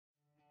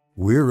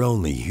We're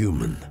only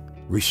human,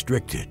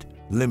 restricted,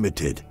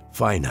 limited,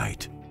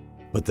 finite.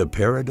 But the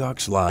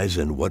paradox lies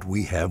in what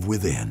we have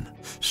within,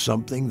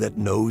 something that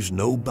knows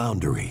no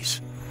boundaries,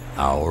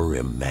 our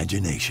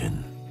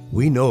imagination.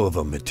 We know of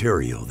a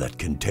material that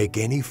can take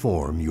any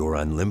form your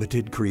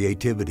unlimited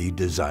creativity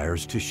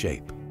desires to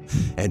shape.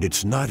 And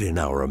it's not in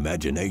our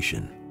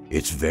imagination,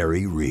 it's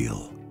very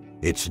real.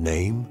 Its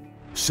name?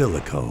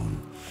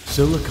 Silicone.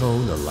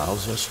 Silicone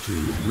allows us to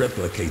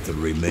replicate the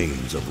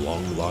remains of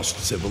long-lost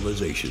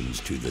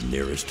civilizations to the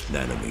nearest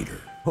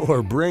nanometer.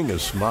 Or bring a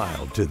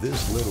smile to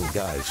this little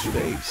guy's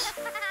face.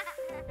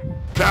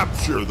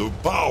 Capture the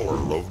power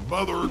of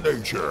Mother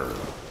Nature.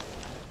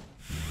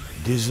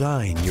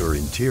 Design your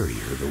interior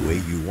the way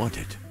you want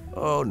it.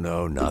 Oh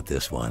no, not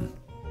this one.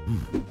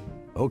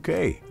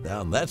 Okay,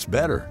 now that's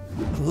better.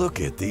 Look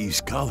at these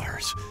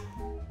colors.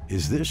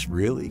 Is this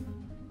really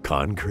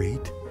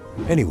concrete?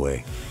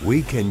 Anyway,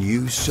 we can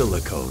use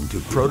silicone to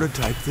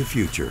prototype the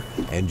future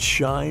and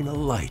shine a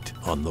light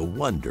on the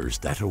wonders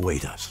that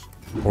await us.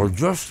 Or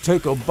just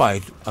take a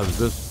bite of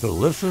this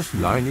delicious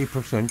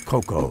 90%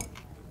 cocoa.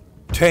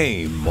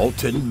 Tame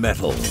molten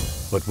metal,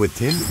 but with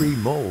tin-free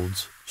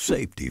molds,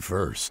 safety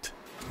first.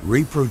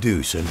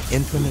 Reproduce an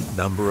infinite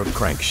number of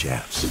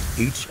crankshafts,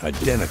 each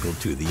identical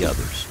to the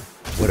others.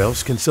 What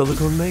else can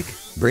silicone make?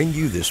 Bring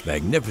you this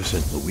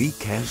magnificent Louis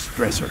cast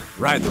dresser.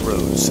 Ride the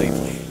road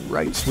safely.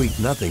 Write sweet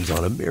nothings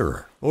on a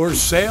mirror. Or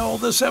sail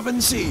the 7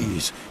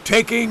 seas,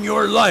 taking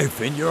your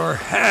life in your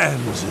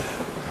hands.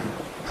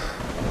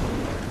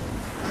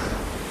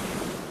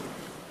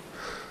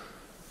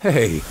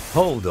 Hey,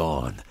 hold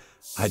on.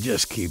 I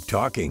just keep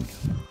talking.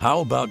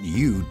 How about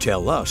you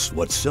tell us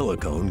what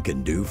silicone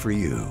can do for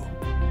you?